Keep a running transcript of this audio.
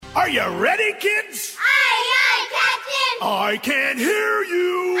Are you ready, kids? Aye, aye, Captain! I can't hear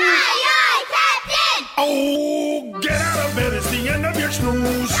you. Aye, aye, Captain! Oh, get out of bed. It's the end of your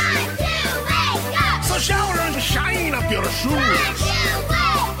snooze. Time to wake up! So shower and shine up your shoes. Time to wake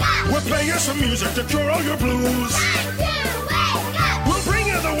up! We'll play you some music to cure all your blues. Time to wake up! We'll bring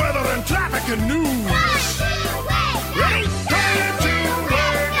you the weather and traffic and news. Time to wake up! Ready? Time to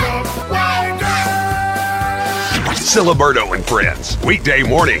wake up. Wake up! Siliberto and Friends, weekday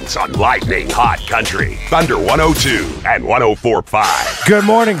mornings on Lightning Hot Country, Thunder 102 and 104.5. Good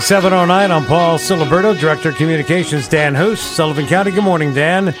morning, 7:09. I'm Paul Siliberto, Director of Communications, Dan Hust, Sullivan County. Good morning,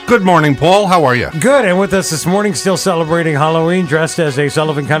 Dan. Good morning, Paul. How are you? Good, and with us this morning, still celebrating Halloween, dressed as a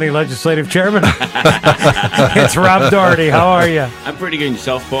Sullivan County Legislative Chairman. It's Rob Doherty. How are you? I'm pretty good.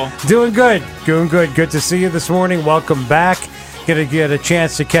 Yourself, Paul? Doing good. Doing good. Good to see you this morning. Welcome back. Going to get a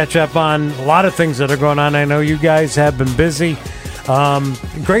chance to catch up on a lot of things that are going on. I know you guys have been busy.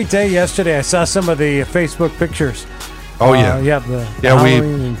 Great day yesterday. I saw some of the Facebook pictures. Oh, yeah.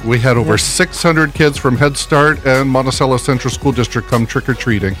 We had over 600 kids from Head Start and Monticello Central School District come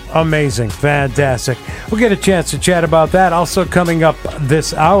trick-or-treating. Amazing. Fantastic. We'll get a chance to chat about that. Also coming up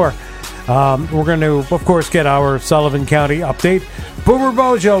this hour, we're going to, of course, get our Sullivan County update. Boomer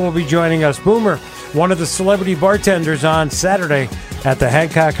Bojo will be joining us. Boomer, one of the celebrity bartenders on Saturday at the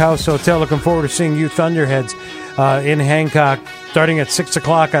Hancock House Hotel. Looking forward to seeing you Thunderheads in Hancock starting at 6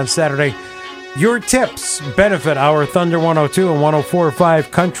 o'clock on Saturday. Your tips benefit our Thunder 102 and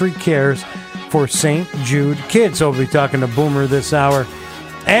 104.5 Country Cares for St. Jude Kids. So we'll be talking to Boomer this hour.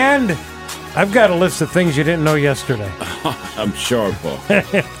 And I've got a list of things you didn't know yesterday. I'm sure, Paul.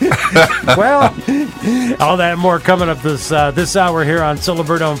 Well, all that and more coming up this hour here on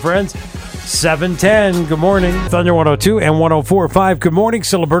Siliberto and Friends. 7:10. Good morning. Thunder 102 and 104.5. Good morning,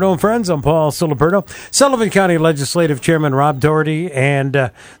 Siliberto and Friends. I'm Paul Siliberto. Sullivan County Legislative Chairman Rob Doherty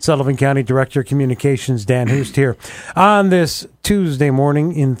and Sullivan County Director of Communications Dan Hust here on this Tuesday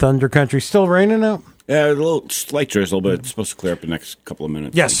morning in Thunder Country. Still raining out? Yeah, a little slight drizzle, but it's supposed to clear up in the next couple of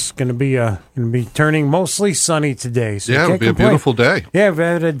minutes. Yes, going to be turning mostly sunny today. So yeah, it'll be a beautiful day. Yeah, we've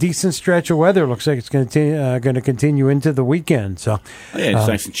had a decent stretch of weather. Looks like it's going to continue into the weekend. So, it's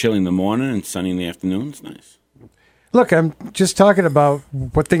nice and chilly in the morning and sunny in the afternoon. It's nice. Look, I'm just talking about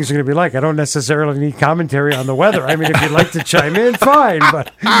what things are going to be like. I don't necessarily need commentary on the weather. I mean, if you'd like to chime in, fine.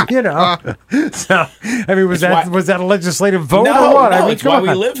 But, you know. So, I mean, was that a legislative vote or what? No, I mean, it's why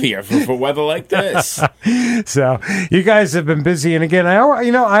we live here, for weather like this. So, you guys have been busy. And again, I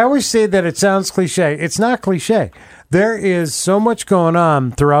always say that it sounds cliche. It's not cliche. There is so much going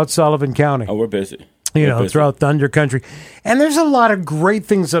on throughout Sullivan County. Oh, we're busy. Throughout Thunder Country. And there's a lot of great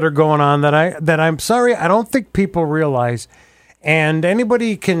things that are going on that I'm sorry, I don't think people realize. And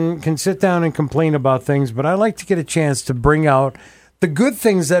anybody can sit down and complain about things, but I like to get a chance to bring out the good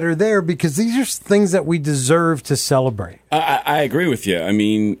things that are there because these are things that we deserve to celebrate. I agree with you. I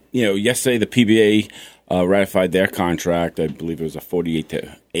mean, yesterday the PBA ratified their contract. I believe it was a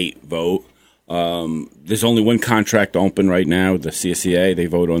 48-8 vote. There's only one contract open right now, the CSCA. They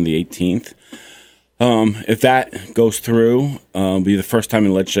vote on the 18th. If that goes through, it'll be the first time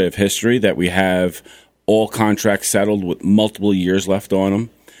in legislative history that we have all contracts settled with multiple years left on them,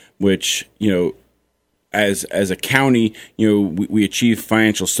 which, as a county, we achieved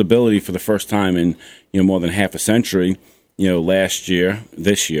financial stability for the first time in, more than half a century, this year.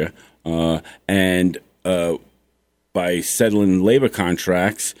 And by settling labor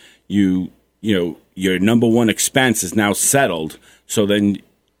contracts, your number one expense is now settled. So then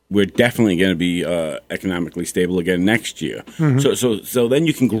we're definitely going to be economically stable again next year. Mm-hmm. So then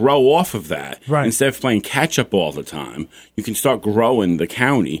you can grow off of that. Right. Instead of playing catch up all the time, you can start growing the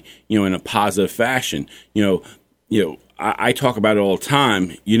county, in a positive fashion. I talk about it all the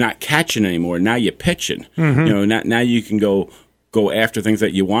time. You're not catching anymore. Now you're pitching. Mm-hmm. Now you can go after things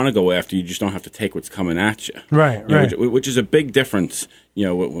that you want to go after. You just don't have to take what's coming at you. Right. Which is a big difference,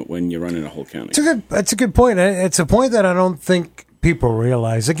 when you're running a whole county. That's a good point. It's a point that I don't think people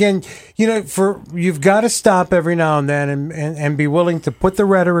realize. Again, you've got to stop every now and then and be willing to put the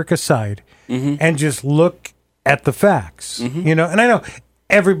rhetoric aside mm-hmm. and just look at the facts. Mm-hmm. And I know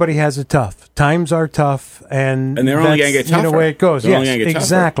everybody has it tough. Times are tough, and they're only going to get tougher. The way it goes. They're yes,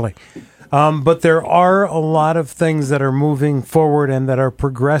 exactly. But there are a lot of things that are moving forward and that are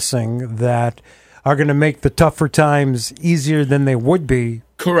progressing that are going to make the tougher times easier than they would be.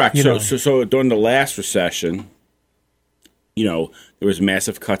 Correct. So during the last recession, there was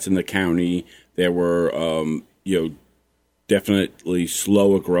massive cuts in the county. There were, definitely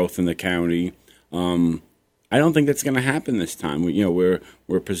slower growth in the county. I don't think that's going to happen this time. We're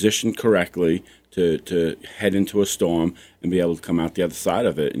positioned correctly to head into a storm and be able to come out the other side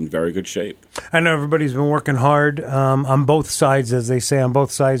of it in very good shape. I know everybody's been working hard on both sides, as they say, on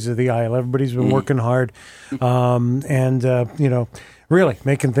both sides of the aisle. Everybody's been working hard, really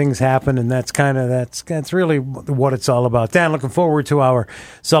making things happen, and that's really what it's all about. Dan, looking forward to our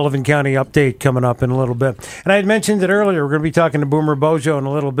Sullivan County update coming up in a little bit. And I had mentioned it earlier, we're going to be talking to Boomer Bojo in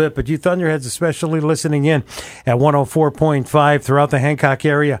a little bit, but you Thunderheads especially listening in at 104.5 throughout the Hancock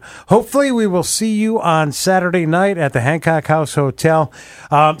area. Hopefully we will see you on Saturday night at the Hancock House Hotel.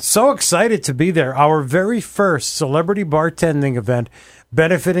 So excited to be there. Our very first celebrity bartending event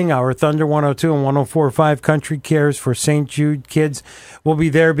benefiting our Thunder 102 and 104.5 Country Cares for St. Jude kids. Will be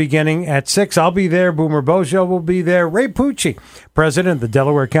there beginning at 6. I'll be there. Boomer Bojo will be there. Ray Pucci, president of the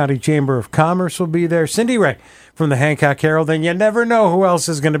Delaware County Chamber of Commerce, will be there. Cindy Ray from the Hancock Herald, and you never know who else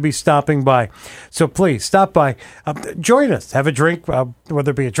is going to be stopping by. So please stop by, join us, have a drink,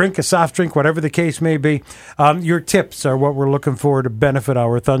 whether it be a drink, a soft drink, whatever the case may be. Your tips are what we're looking for to benefit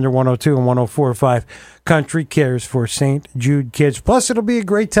our Thunder 102 and 104.5 Country Cares for St. Jude kids. Plus, it'll be a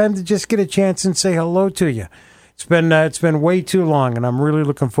great time to just get a chance and say hello to you. It's been way too long, and I'm really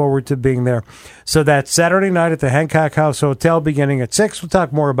looking forward to being there. So that's Saturday night at the Hancock House Hotel beginning at 6. We'll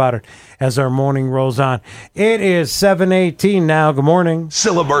talk more about it as our morning rolls on. It is 7:18 now. Good morning.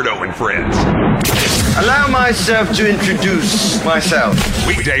 Siliberto and Friends. Allow myself to introduce myself.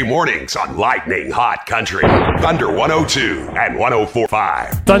 Weekday mornings on Lightning Hot Country. Thunder 102 and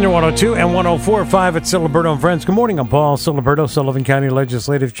 104.5. Thunder 102 and 104.5 at Siliberto and Friends. Good morning. I'm Paul Siliberto, Sullivan County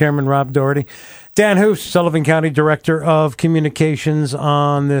Legislative Chairman Rob Doherty. Dan Hust, Sullivan County Director of Communications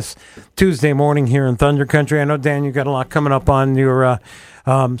on this Tuesday morning here in Thunder Country. I know, Dan, you got a lot coming up on your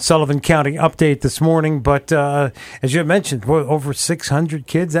Sullivan County update this morning, but as you mentioned, over 600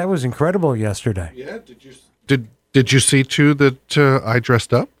 kids. That was incredible yesterday. Yeah, did you see, too, that I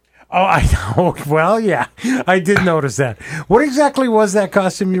dressed up? Oh, I know. Well, yeah, I did notice that. What exactly was that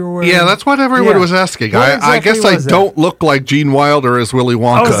costume you were wearing? Yeah, that's what everyone was asking. I guess I don't look like Gene Wilder as Willy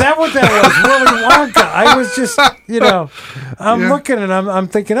Wonka. Oh, is that what that was? Willy Wonka. I was just, I'm looking and I'm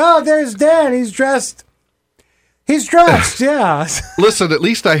thinking, oh, there's Dan. He's dressed. Yeah. Listen, at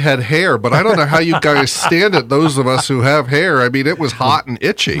least I had hair, but I don't know how you guys stand it, those of us who have hair. I mean, it was hot and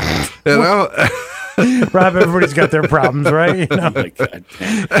itchy, you know? Rob, everybody's got their problems, right? You know? Oh my God.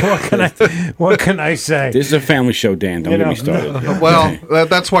 What can I say? This is a family show, Dan. Don't get me started. Well,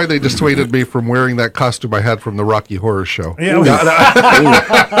 that's why they dissuaded me from wearing that costume I had from the Rocky Horror Show. Yeah.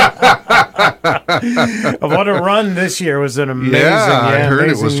 What a run this year. Was an amazing I heard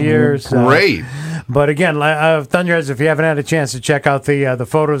it was great. But again, Thunderheads, if you haven't had a chance to check out the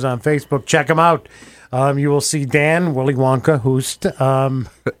photos on Facebook, check them out. You will see Dan, Willy Wonka, Hust.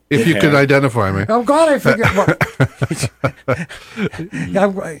 If you could identify me. Oh, God, I forget.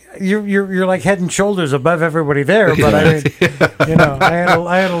 You're like head and shoulders above everybody there, but I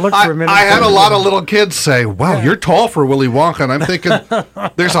had to look for a minute. I had a lot of little kids say, wow, you're tall for Willy Wonka. And I'm thinking,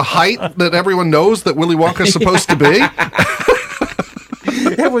 there's a height that everyone knows that Willy Wonka is supposed to be.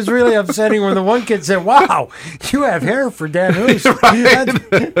 It was really upsetting when the one kid said, wow, you have hair for Dan Hust. Right.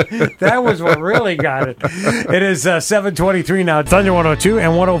 That was what really got it. It is 7:23 now. Thunder 102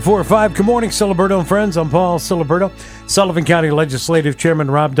 and 104.5. Good morning, Siliberto and Friends. I'm Paul Siliberto, Sullivan County Legislative Chairman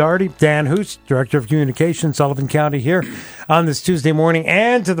Rob Doherty, Dan Hust, Director of Communications, Sullivan County, here on this Tuesday morning,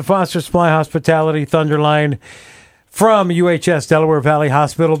 and to the Foster Supply Hospitality Thunder Line from UHS Delaware Valley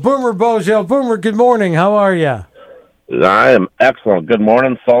Hospital. Boomer Bojo. Boomer, good morning. How are you? I am excellent. Good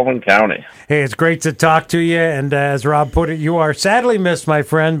morning, Sullivan County. Hey, it's great to talk to you. And as Rob put it, you are sadly missed, my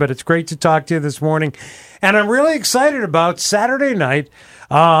friend, but it's great to talk to you this morning. And I'm really excited about Saturday night.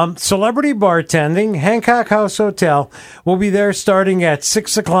 Celebrity bartending, Hancock House Hotel. We'll be there starting at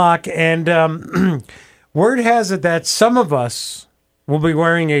 6 o'clock. And word has it that some of us will be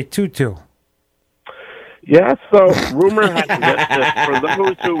wearing a tutu. Yeah, so rumor has it for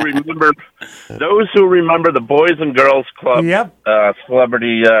those who remember the Boys and Girls Club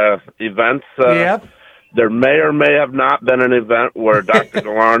celebrity events, there may or may have not been an event where Dr.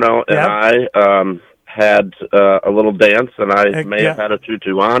 Delarno and I had a little dance, and I may have had a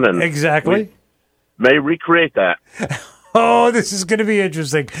tutu on, and exactly may recreate that. Oh, this is going to be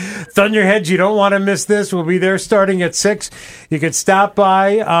interesting. Thunderheads, you don't want to miss this. We'll be there starting at 6. You can stop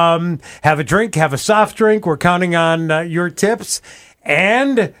by, have a drink, have a soft drink. We're counting on your tips.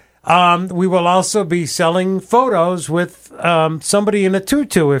 And we will also be selling photos with somebody in a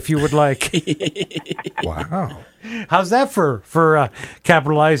tutu, if you would like. Wow. How's that for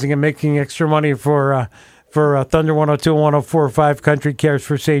capitalizing and making extra money for Thunder 102 and 104.5 Country Cares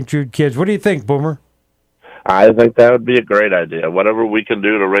for St. Jude kids? What do you think, Boomer? I think that would be a great idea. Whatever we can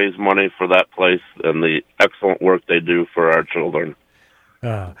do to raise money for that place and the excellent work they do for our children.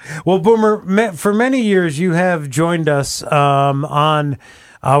 Well, Boomer, for many years you have joined us on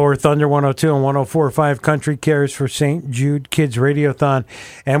our Thunder 102 and 104.5 Country Cares for St. Jude Kids Radiothon,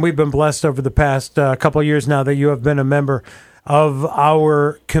 and we've been blessed over the past couple of years now that you have been a member of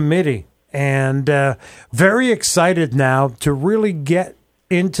our committee, and very excited now to really get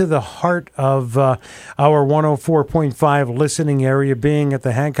into the heart of our 104.5 listening area, being at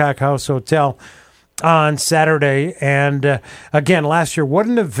the Hancock House Hotel on Saturday. And again, last year, what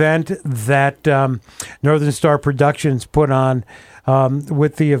an event that Northern Star Productions put on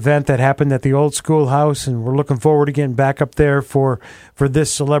with the event that happened at the old schoolhouse. And we're looking forward to getting back up there for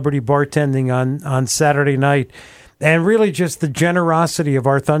this celebrity bartending on Saturday night. And really just the generosity of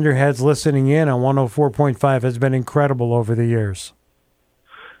our Thunderheads listening in on 104.5 has been incredible over the years.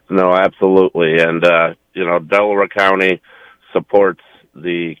 No, absolutely. And, Delaware County supports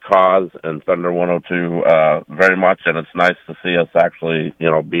the cause and Thunder 102 very much, and it's nice to see us actually,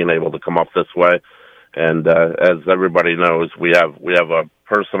 being able to come up this way. And as everybody knows, we have a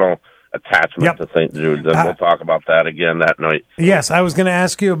personal attachment to St. Jude's, and we'll talk about that again that night. Yes, I was going to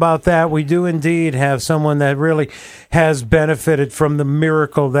ask you about that. We do indeed have someone that really has benefited from the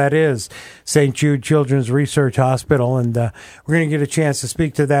miracle that is St. Jude Children's Research Hospital, and we're going to get a chance to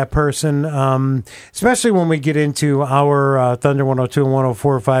speak to that person, especially when we get into our Thunder 102 and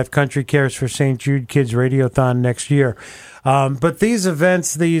 104.5 Country Cares for St. Jude Kids Radiothon next year. But these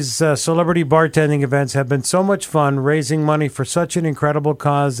events, these celebrity bartending events have been so much fun, raising money for such an incredible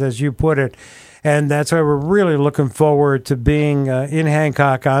cause, as you put it. And that's why we're really looking forward to being in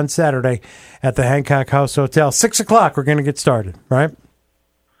Hancock on Saturday at the Hancock House Hotel. 6 o'clock, we're going to get started, right?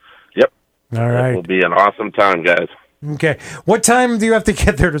 Yep. All right. It will be an awesome time, guys. Okay. What time do you have to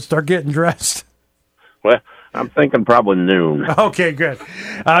get there to start getting dressed? Well, I'm thinking probably noon. Okay, good.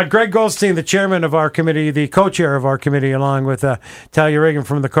 Greg Goldstein, the chairman of our committee, the co-chair of our committee, along with Talia Reagan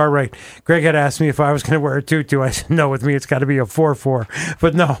from the car rate. Greg had asked me if I was going to wear a tutu. I said, no, with me it's got to be a 4-4.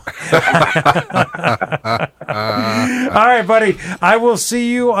 But no. All right, buddy. I will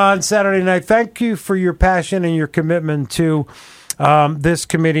see you on Saturday night. Thank you for your passion and your commitment to this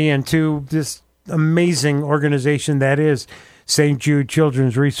committee and to this amazing organization that is St. Jude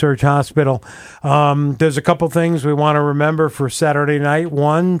Children's Research Hospital. There's a couple things we want to remember for Saturday night.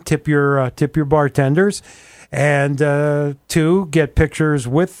 One, tip your bartenders. And 2, get pictures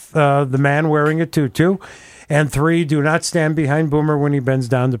with the man wearing a tutu. And 3, do not stand behind Boomer when he bends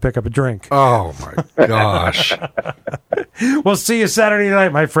down to pick up a drink. Oh, my gosh. We'll see you Saturday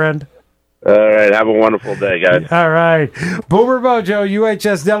night, my friend. All right. Have a wonderful day, guys. All right. Boomer Bojo,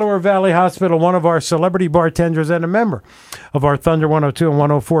 UHS Delaware Valley Hospital, one of our celebrity bartenders and a member of our Thunder 102 and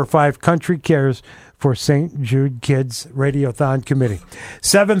 104.5 Country Cares for St. Jude Kids Radiothon Committee.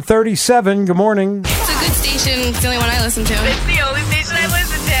 7:37. Good morning. It's a good station. It's the only one I listen to. It's the only station I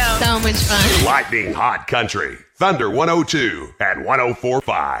listen to. So much fun. Lightning Hot Country. Thunder 102 and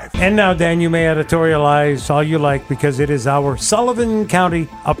 104.5. And now, Dan, you may editorialize all you like because it is our Sullivan County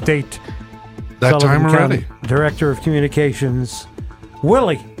update. That Sullivan time already. County Director of Communications,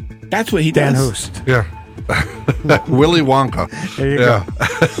 Willie. That's what he Dan does. Hust. Yeah. Willy Wonka. There you go.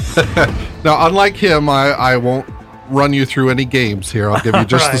 Now, unlike him, I won't run you through any games here. I'll give you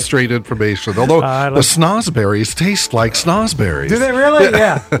just the straight information. Although the snozberries taste like snozberries. Do they really?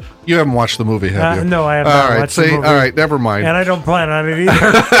 Yeah. You haven't watched the movie, have you? No, I have not watched the movie. All right, never mind. And I don't plan on it either.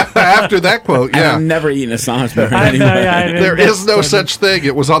 After that quote, yeah. I've never eaten a snozberry anymore. There is no such thing.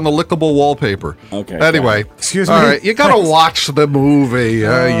 It was on the lickable wallpaper. Okay. Anyway. Excuse me? All right, you got to watch the movie.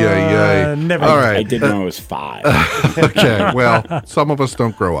 Never. All right. I did when I was 5. Okay, well, some of us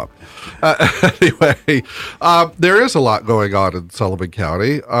don't grow up. Anyway, there is a lot going on in Sullivan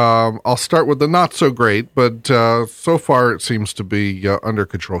County. I'll start with the not so great, but so far it seems to be under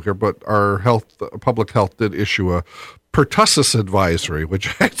control here. But our public health did issue a pertussis advisory, which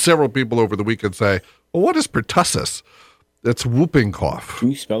had several people over the weekend say, well, what is pertussis? It's whooping cough. Can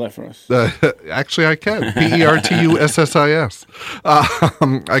you spell that for us? Actually, I can. Pertussis.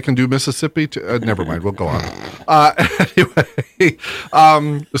 I can do Mississippi. Never mind. We'll go on. Anyway,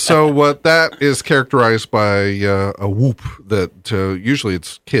 so what that is characterized by a whoop that usually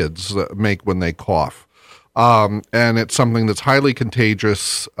it's kids make when they cough. And it's something that's highly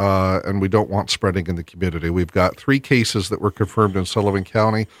contagious, and we don't want spreading in the community. We've got 3 cases that were confirmed in Sullivan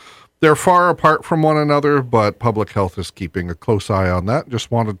County. They're far apart from one another, but public health is keeping a close eye on that.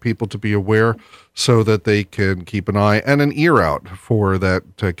 Just wanted people to be aware so that they can keep an eye and an ear out for that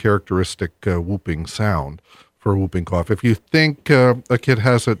characteristic whooping sound for whooping cough. If you think a kid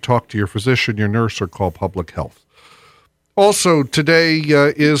has it, talk to your physician, your nurse, or call public health. Also, today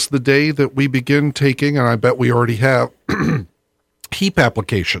is the day that we begin taking, and I bet we already have, HEAP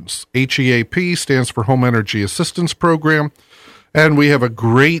applications. HEAP stands for Home Energy Assistance Program. And we have a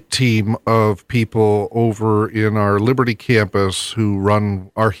great team of people over in our Liberty campus who run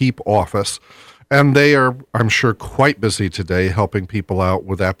our HEAP office. And they are, I'm sure, quite busy today helping people out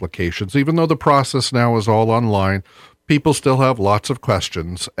with applications. Even though the process now is all online, people still have lots of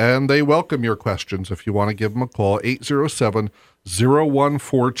questions. And they welcome your questions if you want to give them a call,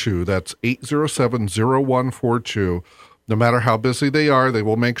 807-0142. That's 807-0142. No matter how busy they are, they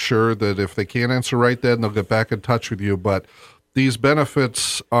will make sure that if they can't answer right then, they'll get back in touch with you. But these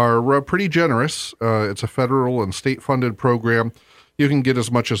benefits are pretty generous. It's a federal and state-funded program. You can get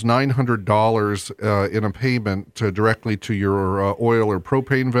as much as $900 in a payment directly to your oil or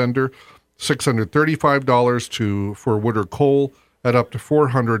propane vendor, $635 for wood or coal, and up to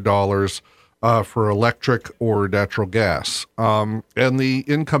 $400 for electric or natural gas. And the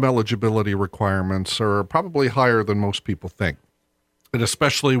income eligibility requirements are probably higher than most people think, and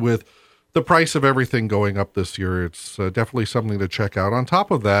especially with the price of everything going up this year, it's definitely something to check out. On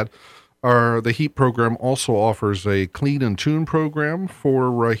top of that, the HEAP program also offers a clean and tune program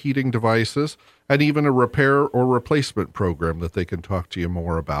for heating devices, and even a repair or replacement program that they can talk to you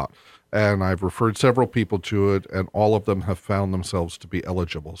more about. And I've referred several people to it, and all of them have found themselves to be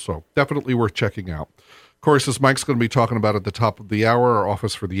eligible. So definitely worth checking out. Of course, as Mike's going to be talking about at the top of the hour, our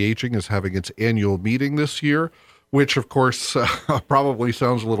Office for the Aging is having its annual meeting this year, which, of course, probably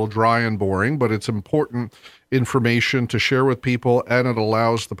sounds a little dry and boring, but it's important information to share with people, and it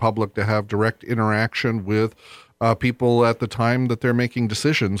allows the public to have direct interaction with people at the time that they're making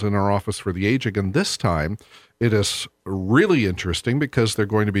decisions in our Office for the Aging. And this time, it is really interesting because they're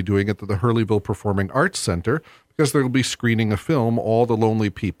going to be doing it at the Hurleyville Performing Arts Center, because they'll be screening a film, All the Lonely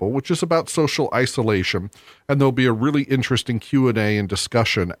People, which is about social isolation. And there'll be a really interesting Q&A and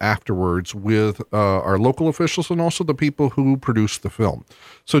discussion afterwards with our local officials and also the people who produced the film.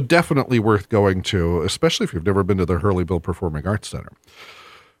 So definitely worth going to, especially if you've never been to the Hurleyville Performing Arts Center.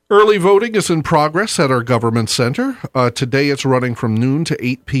 Early voting is in progress at our government center. Today it's running from noon to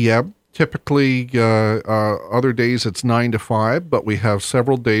 8 p.m. Typically, other days it's 9 to 5, but we have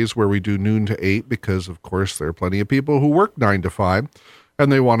several days where we do noon to 8 because, of course, there are plenty of people who work 9 to 5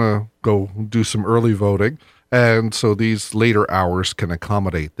 and they want to go do some early voting. And so these later hours can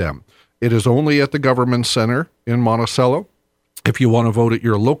accommodate them. It is only at the government center in Monticello. If you want to vote at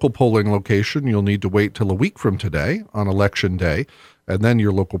your local polling location, you'll need to wait till a week from today on Election Day, and then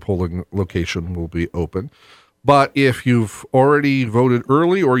your local polling location will be open. But if you've already voted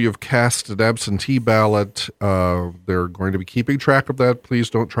early or you've cast an absentee ballot, they're going to be keeping track of that. Please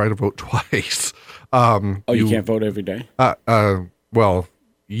don't try to vote twice. You can't vote every day? Well,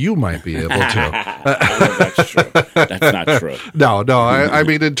 you might be able to. That's true. That's not true. No. I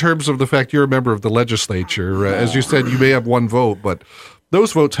mean, in terms of the fact you're a member of the legislature, as you said, you may have one vote, but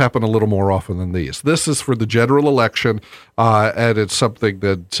those votes happen a little more often than these. This is for the general election, and it's something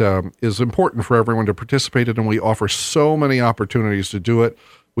that is important for everyone to participate in, and we offer so many opportunities to do it.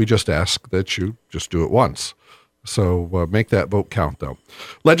 We just ask that you just do it once. So make that vote count, though.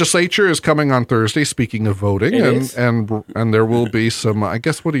 Legislature is coming on Thursday, speaking of voting, and there will be some, I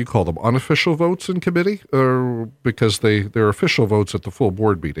guess, what do you call them, unofficial votes in committee? Because they're official votes at the full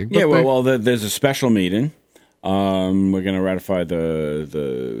board meeting. Yeah, well, there's a special meeting. We're going to ratify the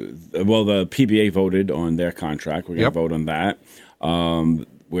PBA voted on their contract. We're going to vote on that.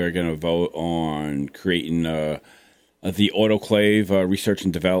 We're going to vote on creating the autoclave research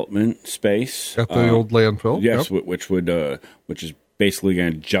and development space at the old landfill. Yes, which is basically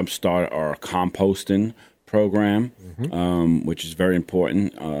going to jumpstart our composting program, which is very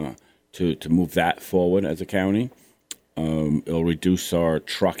important to move that forward as a county. It'll reduce our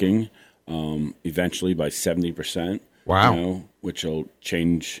trucking. Eventually by 70%. Wow. Which will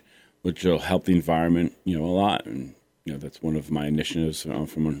help the environment, a lot. And, that's one of my initiatives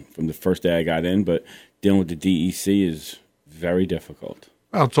from the first day I got in. But dealing with the DEC is very difficult.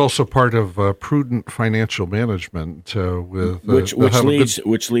 Well, it's also part of prudent financial management which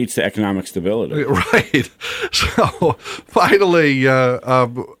leads to economic stability. Right. So finally,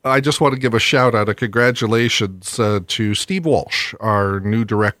 I just want to give a shout out, a congratulations to Steve Walsh, our new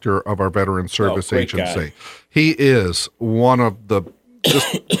director of our Veteran Service Agency. Guy. He is one of the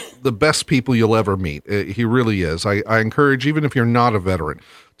best people you'll ever meet. He really is. I encourage, even if you're not a veteran,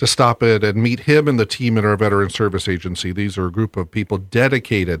 to stop in and meet him and the team at our Veteran Service Agency. These are a group of people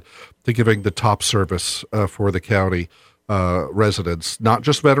dedicated to giving the top service for the county residents, not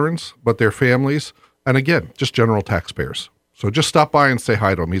just veterans, but their families And again, just general taxpayers. So just stop by and say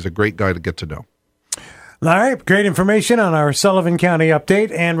hi to him. He's a great guy to get to know. All right, great information on our Sullivan County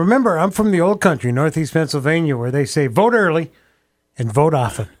update. And remember, I'm from the old country, Northeast Pennsylvania, where they say vote early and vote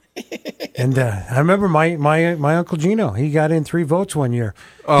often. And I remember my Uncle Gino, he got in 3 votes one year.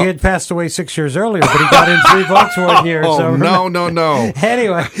 He had passed away 6 years earlier, but he got in 3 votes one year. Oh, so no.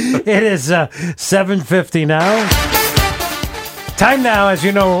 Anyway, it is 7:50 now. Time now, as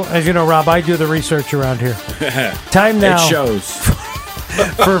you know, Rob, I do the research around here. Time now. It shows.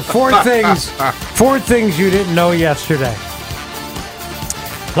 For 4 things you didn't know yesterday.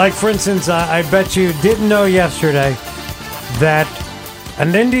 Like, for instance, I bet you didn't know yesterday that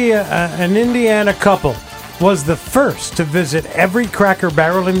an Indiana couple was the first to visit every Cracker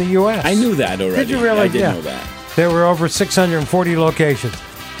Barrel in the U.S. I knew that already. Did you really? I did know that. There were over 640 locations.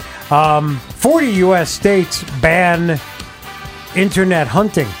 40 U.S. states ban internet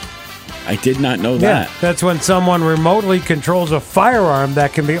hunting. I did not know that. Yeah, that's when someone remotely controls a firearm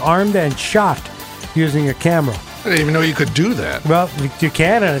that can be armed and shot using a camera. I didn't even know you could do that. Well, you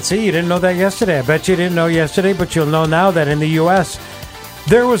can, and see, you didn't know that yesterday. I bet you didn't know yesterday, but you'll know now that in the U.S.,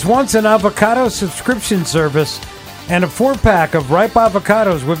 there was once an avocado subscription service, and a 4-pack of ripe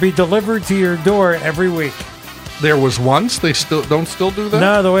avocados would be delivered to your door every week. There was once? They don't still do that?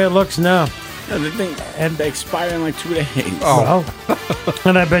 No, the way it looks, no. No, they expire in like 2 days. Oh. Well,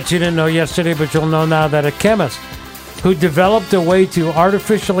 and I bet you didn't know yesterday, but you'll know now that a chemist who developed a way to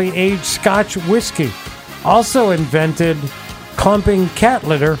artificially age Scotch whiskey also invented clumping cat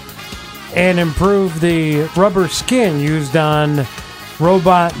litter and improved the rubber skin used on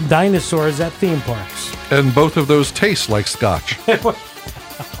robot dinosaurs at theme parks. And both of those taste like Scotch.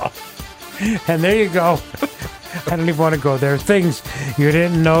 And there you go. I don't even want to go there. Things you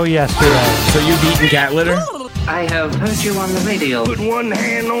didn't know yesterday. So you've eaten cat litter? I have heard you on the radio. Put one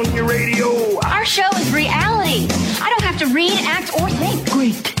hand on your radio. Our show is reality. I don't have to read, act, or think.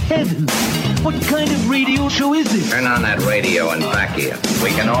 Great heavens! What kind of radio show is this? Turn on that radio and back here. We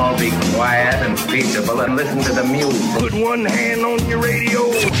can all be quiet and peaceable and listen to the music. Put one hand on your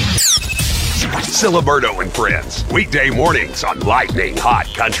radio. Siliberto and Friends. Weekday mornings on Lightning Hot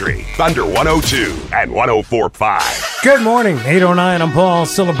Country. Thunder 102 and 104.5. Good morning, 809. I'm Paul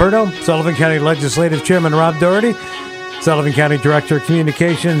Siliberto, Sullivan County Legislative Chairman Rob Doherty, Sullivan County Director of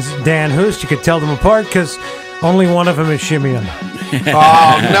Communications Dan Hust. You could tell them apart because only one of them is shimmying.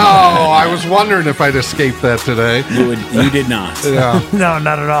 Oh, no. I was wondering if I'd escape that today. You did not. Yeah. No,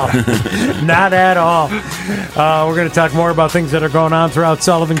 not at all. Not at all. We're going to talk more about things that are going on throughout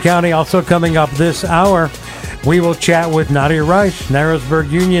Sullivan County. Also coming up this hour, we will chat with Nadia Reich,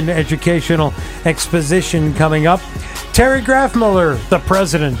 Narrowsburg Union Educational Exposition coming up. Terry Grafmuller, the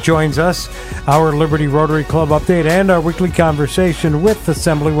president, joins us. Our Liberty Rotary Club update and our weekly conversation with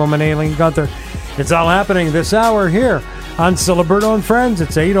Assemblywoman Aileen Guenther. It's all happening this hour here on Siliberto and Friends.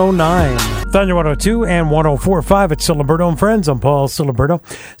 It's 809. Thunder 102 and 104.5 at Siliberto and Friends. I'm Paul Siliberto.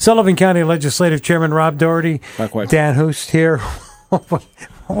 Sullivan County Legislative Chairman Rob Doherty. Quack, quack. Dan Hust here. What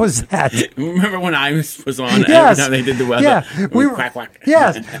was that? Remember when Imus was on? Yes. Every time they did the weather? Yeah. Quack, quack.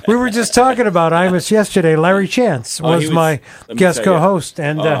 Yes. We were just talking about Imus yesterday. Larry Chance was my guest co-host.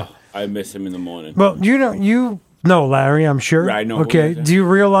 And I miss him in the morning. well, you know Larry, I'm sure. Right, I know. Okay. Do you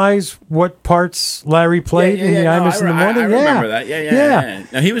realize what parts Larry played in the Imus in the morning? I remember that. Yeah.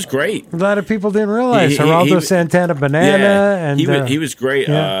 No, he was great. A lot of people didn't realize Geraldo Santana Banana, and he was great.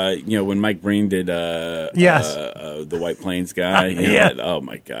 Yeah. When Mike Breen did the White Plains guy. Oh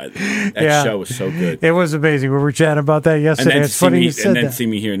my God, that show was so good. It was amazing. We were chatting about that yesterday. It's funny you said that. And then see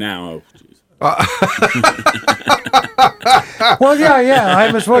me here now. Well,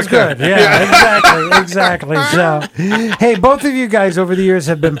 Imus was good. Yeah, exactly. So, hey, both of you guys over the years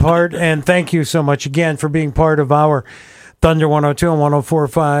have been part, and thank you so much again for being part of our Thunder 102 and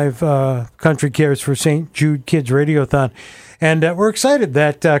 104.5 Country Cares for St. Jude Kids Radiothon. And we're excited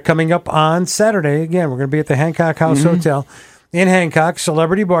that coming up on Saturday, again, we're going to be at the Hancock House Hotel in Hancock,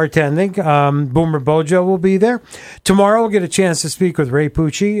 celebrity bartending. Boomer Bojo will be there. Tomorrow we'll get a chance to speak with Ray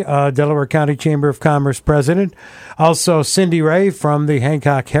Pucci, Delaware County Chamber of Commerce president. Also Cindy Ray from the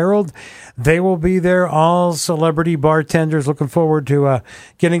Hancock Herald. They will be there, all celebrity bartenders. Looking forward to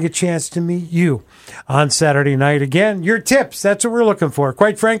getting a chance to meet you on Saturday night. Again, your tips, that's what we're looking for.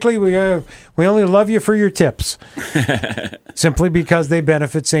 Quite frankly, we only love you for your tips. Simply because they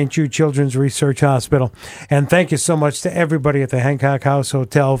benefit St. Jude Children's Research Hospital. And thank you so much to everybody at the Hancock House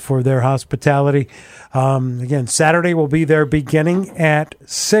Hotel for their hospitality. Again, Saturday will be there beginning at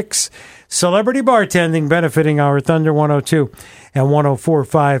 6. Celebrity bartending benefiting our Thunder 102 and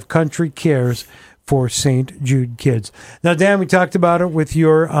 104.5 Country Cares for St. Jude Kids. Now, Dan, we talked about it with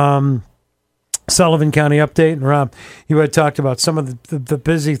your Sullivan County update. And Rob, you had talked about some of the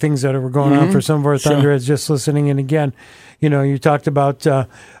busy things that were going on for some of our Thunderheads just listening in again. You talked about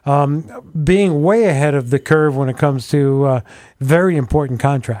being way ahead of the curve when it comes to very important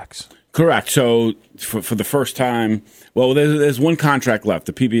contracts. Correct. So for the first time, well, there's one contract left.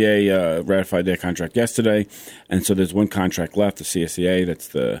 The PBA ratified their contract yesterday, and so there's one contract left, the CSEA, that's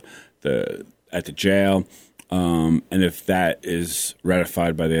the at the jail. And if that is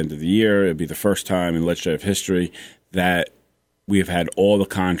ratified by the end of the year, it'll be the first time in legislative history that we have had all the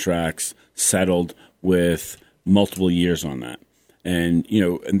contracts settled with multiple years on that. And,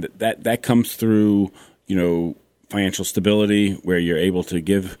 and that comes through, financial stability where you're able to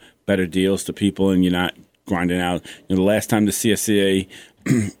give better deals to people and you're not grinding out. The last time the CSCA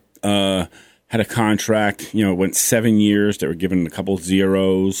had a contract, it went 7 years. They were given a couple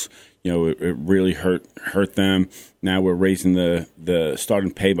zeros. It really hurt them. Now we're raising the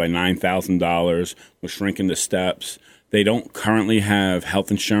starting pay by $9,000. We're shrinking the steps. They don't currently have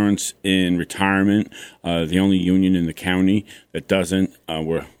health insurance in retirement. The only union in the county that doesn't.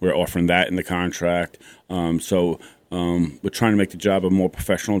 We're offering that in the contract. So we're trying to make the job a more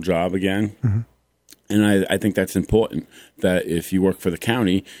professional job again. Mm-hmm. And I think that's important. That if you work for the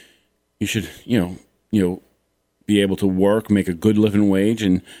county, you should be able to work, make a good living wage,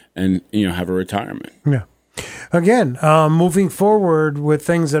 and have a retirement. Yeah. Again, moving forward with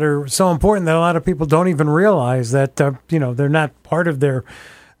things that are so important that a lot of people don't even realize that they're not part of their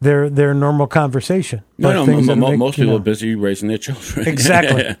normal conversation. Most people are busy raising their children.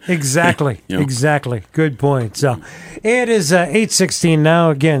 Exactly. Good point. So it is 8:16 now.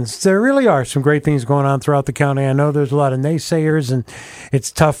 Again, there really are some great things going on throughout the county. I know there's a lot of naysayers, and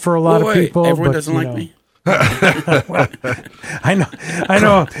it's tough for a lot of people. Everyone doesn't like me. Well, I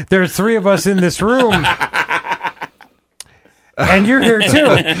know. There are three of us in this room. And you're here, too.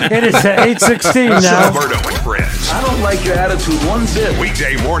 It is 8:16 now. Roberto and Friends. I don't like your attitude one bit.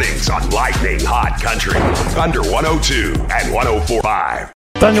 Weekday mornings on Lightning Hot Country. Thunder 102 and 104.5.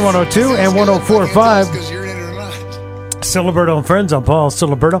 Thunder 102 and 104.5. Siliberto and Friends. I'm Paul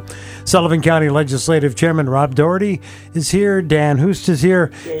Siliberto. Sullivan County Legislative Chairman Rob Doherty is here. Dan Hust is here.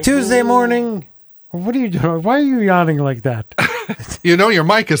 Tuesday morning. What are you doing? Why are you yawning like that? Your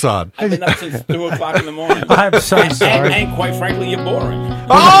mic is on. I've been up since 2 o'clock in the morning. I'm so sorry. And quite frankly, you're boring.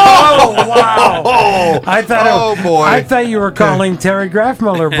 Oh, wow. I thought you were calling Terry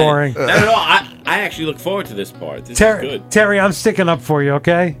Grafmuller boring. Not at all. I actually look forward to this part. This is good. Terry, I'm sticking up for you,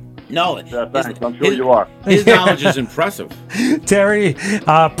 okay? No. Thanks. I'm sure you are. His knowledge is impressive. Terry,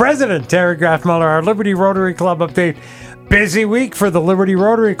 President Terry Grafmuller, our Liberty Rotary Club update. Busy week for the Liberty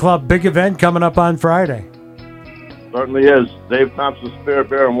Rotary Club. Big event coming up on Friday. Certainly is. Dave Thompson's Spirit,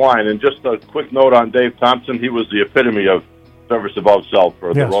 Beer, and Wine. And just a quick note on Dave Thompson. He was the epitome of service above self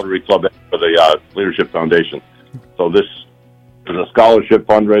for the Rotary Club and for the Leadership Foundation. So this is a scholarship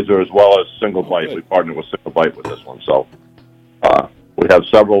fundraiser as well as Single Bite. We partnered with Single Bite with this one. So we have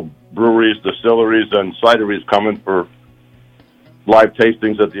several breweries, distilleries, and cideries coming for live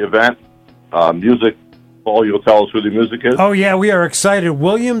tastings at the event. Music. Paul, you'll tell us who the music is? Oh, yeah, we are excited.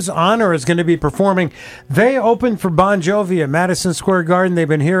 Williams Honor is going to be performing. They opened for Bon Jovi at Madison Square Garden. They've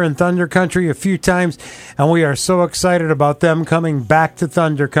been here in Thunder Country a few times, and we are so excited about them coming back to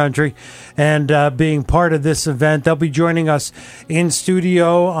Thunder Country and being part of this event. They'll be joining us in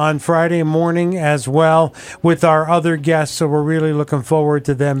studio on Friday morning as well with our other guests, so we're really looking forward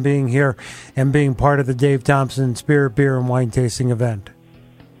to them being here and being part of the Dave Thompson Spirit, Beer, and Wine tasting event.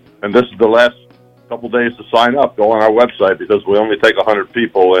 And this is the last couple days to sign up. Go on our website because we only take 100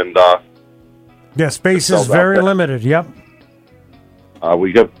 people, and space is very limited. Yep.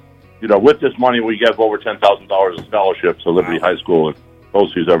 We give, with this money, we give over $10,000 in scholarships to Liberty High School and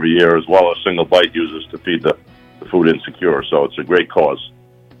BOCES every year, as well as Single Bite uses to feed the food insecure. So it's a great cause.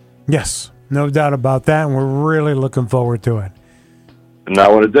 Yes, no doubt about that, and we're really looking forward to it.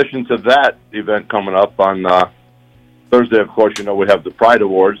 Now, in addition to that event coming up on Thursday, of course, we have the Pride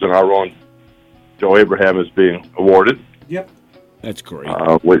Awards, and our own Joe Abraham is being awarded. Yep. That's great.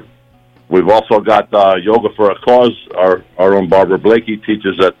 We've also got Yoga for a Cause. Our own Barbara Blakey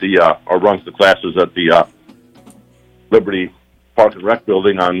teaches at or runs the classes at the Liberty Park and Rec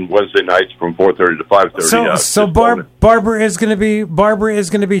building on Wednesday nights from 4:30 to 5:30. So Barbara is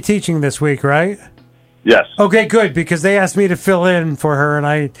going to be teaching this week, right? Yes. Okay, good, because they asked me to fill in for her, and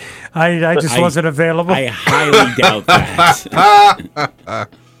I just wasn't available. I highly doubt that.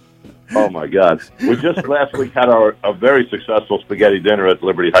 Oh, my God. We just last week had a very successful spaghetti dinner at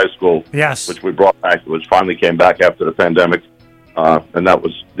Liberty High School. Yes. Which we brought back, which finally came back after the pandemic. And that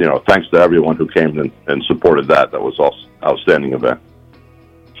was, thanks to everyone who came and supported that. That was an outstanding event.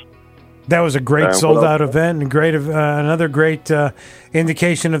 That was a great sold-out event, and another great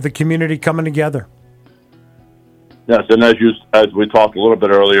indication of the community coming together. Yes, and as we talked a little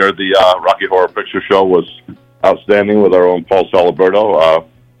bit earlier, the Rocky Horror Picture Show was outstanding with our own Paul Saliberto.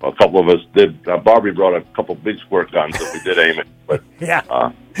 A couple of us did. Barbie brought a couple big squirt guns that we did aim at. But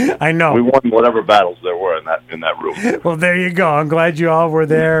yeah, I know we won whatever battles there were in that room. Well, there you go. I'm glad you all were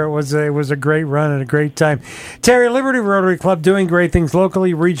there. It was a great run and a great time. Terry, Liberty Rotary Club doing great things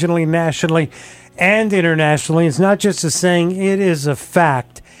locally, regionally, nationally, and internationally. It's not just a saying; it is a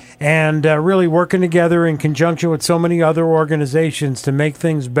fact. And really working together in conjunction with so many other organizations to make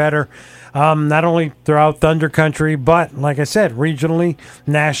things better, not only throughout Thunder Country, but, like I said, regionally,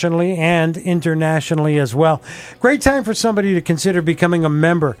 nationally, and internationally as well. Great time for somebody to consider becoming a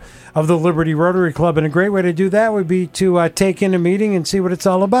member of the Liberty Rotary Club, and a great way to do that would be to take in a meeting and see what it's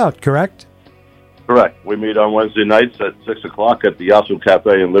all about, correct? Correct. We meet on Wednesday nights at 6 o'clock at the Yasu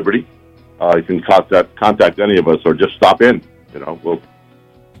Cafe in Liberty. You can contact any of us or just stop in.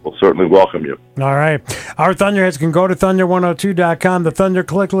 We'll certainly welcome you. All right. Our Thunderheads can go to thunder102.com. The Thunder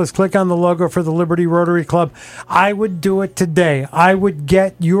click list. Click on the logo for the Liberty Rotary Club. I would do it today. I would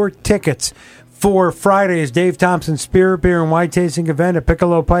get your tickets for Friday's Dave Thompson Spirit Beer and Wine Tasting event at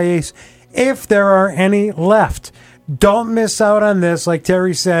Piccolo Paese, if there are any left. Don't miss out on this. Like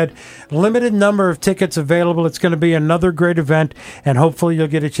Terry said, limited number of tickets available. It's going to be another great event, and hopefully you'll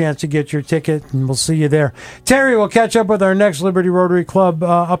get a chance to get your ticket, and we'll see you there. Terry, we'll catch up with our next Liberty Rotary Club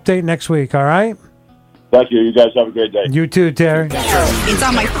update next week, all right? Thank you. You guys have a great day. You too, Terry. It's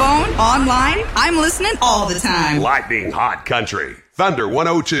on my phone, online. I'm listening all the time. Lightning Hot Country, Thunder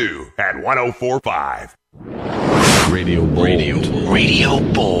 102 and 104.5. Radio Bold. Radio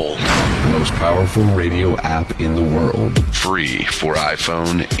Bold. The most powerful radio app in the world. Free for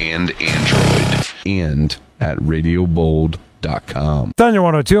iPhone and Android. And at radiobold.com. Thunder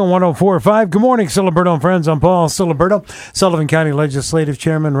 102 and 104.5. Good morning, Siliberto and friends. I'm Paul Siliberto, Sullivan County Legislative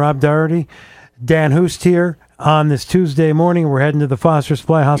Chairman Rob Doherty. Dan Hust here on this Tuesday morning. We're heading to the Foster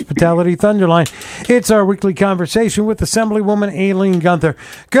Supply Hospitality Thunderline. It's our weekly conversation with Assemblywoman Aileen Guenther.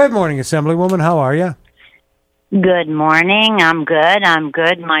 Good morning, Assemblywoman. How are you? Good morning. I'm good.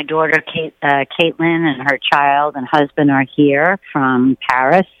 My daughter, Caitlin, and her child and husband are here from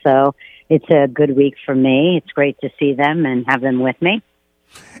Paris, so it's a good week for me. It's great to see them and have them with me.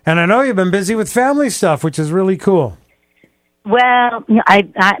 And I know you've been busy with family stuff, which is really cool. Well,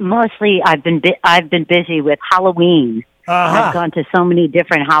 I've been busy with Halloween. I've gone to so many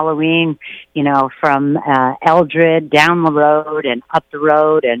different Halloween, from Eldred down the road and up the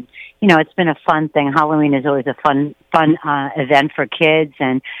road, and it's been a fun thing. Halloween is always a fun event for kids,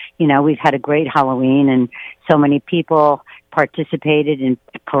 and we've had a great Halloween, and so many people participated in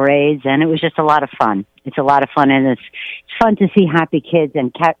parades, and it was just a lot of fun. It's a lot of fun, and it's fun to see happy kids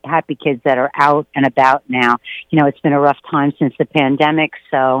and happy kids that are out and about now. It's been a rough time since the pandemic,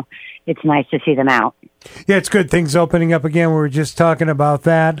 so it's nice to see them out. Yeah, it's good. Things opening up again. We were just talking about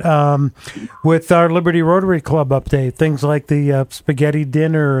that with our Liberty Rotary Club update. Things like the spaghetti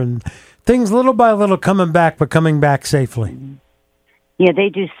dinner and things little by little coming back, but coming back safely. Yeah, they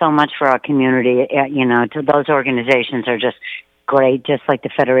do so much for our community. Those organizations are just great, just like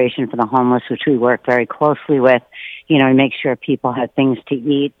the Federation for the Homeless, which we work very closely with, to make sure people have things to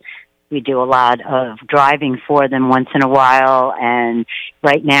eat. We do a lot of driving for them once in a while, and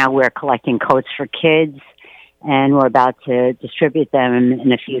right now we're collecting coats for kids, and we're about to distribute them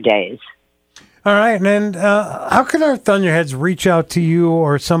in a few days. All right, and how can our Thunderheads reach out to you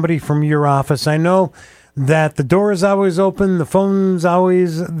or somebody from your office? I know that the door is always open, the phone's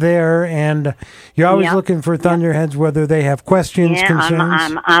always there, and you're always looking for Thunderheads, whether they have questions,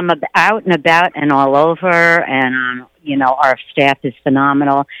 concerns. I'm out and about and all over, and our staff is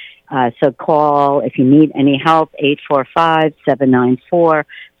phenomenal. So call if you need any help,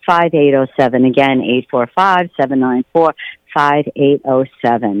 845-794-5807. Again,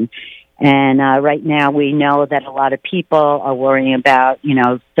 845-794-5807. And right now we know that a lot of people are worrying about,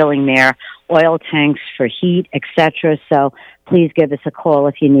 filling their oil tanks for heat, etc. So please give us a call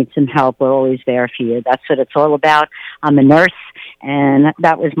if you need some help. We're always there for you. That's what it's all about. I'm a nurse, and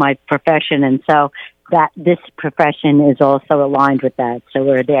that was my profession. And so this profession is also aligned with that. So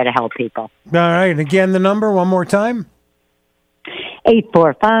we're there to help people. All right. And again, the number one more time.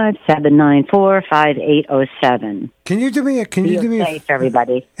 845-794-5807. Can you do me safe,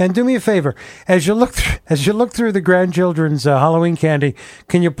 everybody? And do me a favor, as you look through the grandchildren's Halloween candy,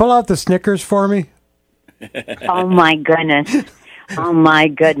 can you pull out the Snickers for me? Oh my goodness! Oh my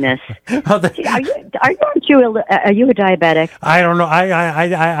goodness! Are you a diabetic? I don't know. I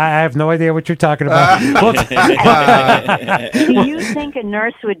have no idea what you're talking about. Do you think a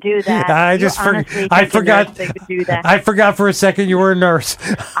nurse would do that? I forgot. They would do that? I forgot for a second you were a nurse.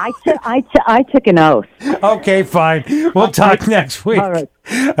 I took an oath. Okay, fine. We'll talk next week. All right.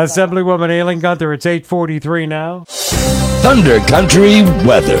 Assemblywoman Aileen Guenther. It's 8:43 now. Thunder Country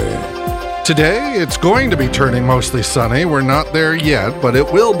weather. Today, it's going to be turning mostly sunny. We're not there yet, but it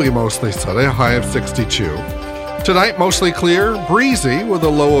will be mostly sunny, a high of 62. Tonight, mostly clear, breezy with a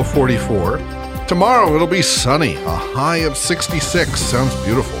low of 44. Tomorrow, it'll be sunny, a high of 66. Sounds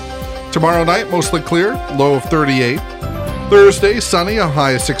beautiful. Tomorrow night, mostly clear, low of 38. Thursday, sunny, a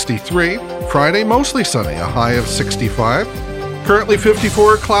high of 63. Friday, mostly sunny, a high of 65. Currently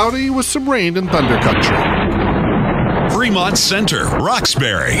 54, cloudy with some rain in Thunder Country. Fremont Center,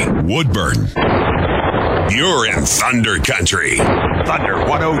 Roxbury, Woodburn. You're in Thunder Country. Thunder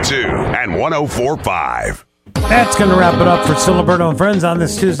 102 and 104.5. That's going to wrap it up for Siliberto and Friends on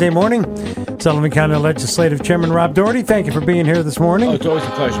this Tuesday morning. Sullivan County Legislative Chairman Rob Doherty, thank you for being here this morning. Oh, it's always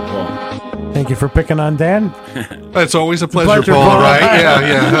a pleasure, Paul. Thank you for picking on Dan. It's always a pleasure, Paul, right?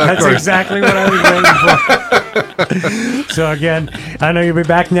 Yeah. That's exactly what I was waiting for. So, again, I know you'll be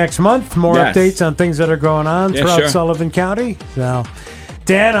back next month. More updates on things that are going on throughout Sullivan County. So,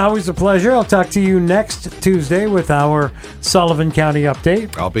 Dan, always a pleasure. I'll talk to you next Tuesday with our Sullivan County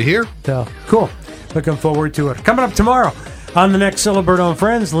update. I'll be here. So, cool. Looking forward to it. Coming up tomorrow on the next Siliberto and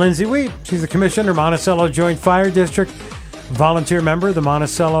Friends, Lindsay Wheat. She's the Commissioner, Monticello Joint Fire District. Volunteer member of the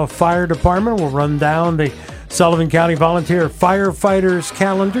Monticello Fire Department. Will run down the Sullivan County Volunteer Firefighters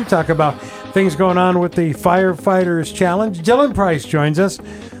Calendar. Talk about things going on with the Firefighters Challenge. Dylan Price joins us.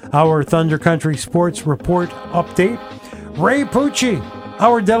 Our Thunder Country Sports Report update. Ray Pucci,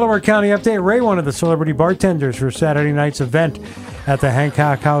 our Delaware County update. Ray, one of the celebrity bartenders for Saturday night's event at the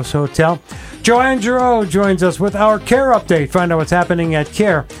Hancock House Hotel. Joanne Giroux joins us with our Care update. Find out what's happening at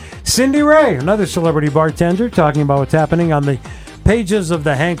Care. Cindy Ray, another celebrity bartender, talking about what's happening on the pages of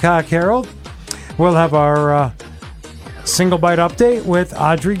the Hancock Herald. We'll have our Single Bite update with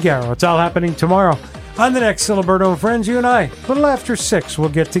Audrey Garrow. It's all happening tomorrow on the next Siliberto and Friends. You and I, a little after 6, we'll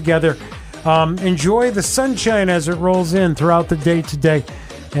get together. Enjoy the sunshine as it rolls in throughout the day today.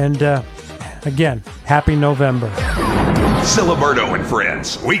 And again, happy November. Siliberto and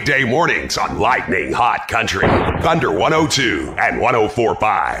Friends, weekday mornings on Lightning Hot Country. Thunder 102 and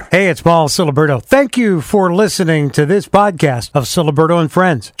 104.5. Hey, it's Paul Siliberto. Thank you for listening to this podcast of Siliberto and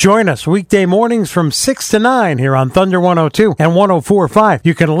Friends. Join us weekday mornings from 6 to 9 here on Thunder 102 and 104.5.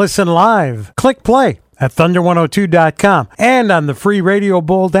 You can listen live. Click play at thunder102.com and on the free Radio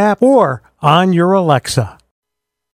Bold app or on your Alexa.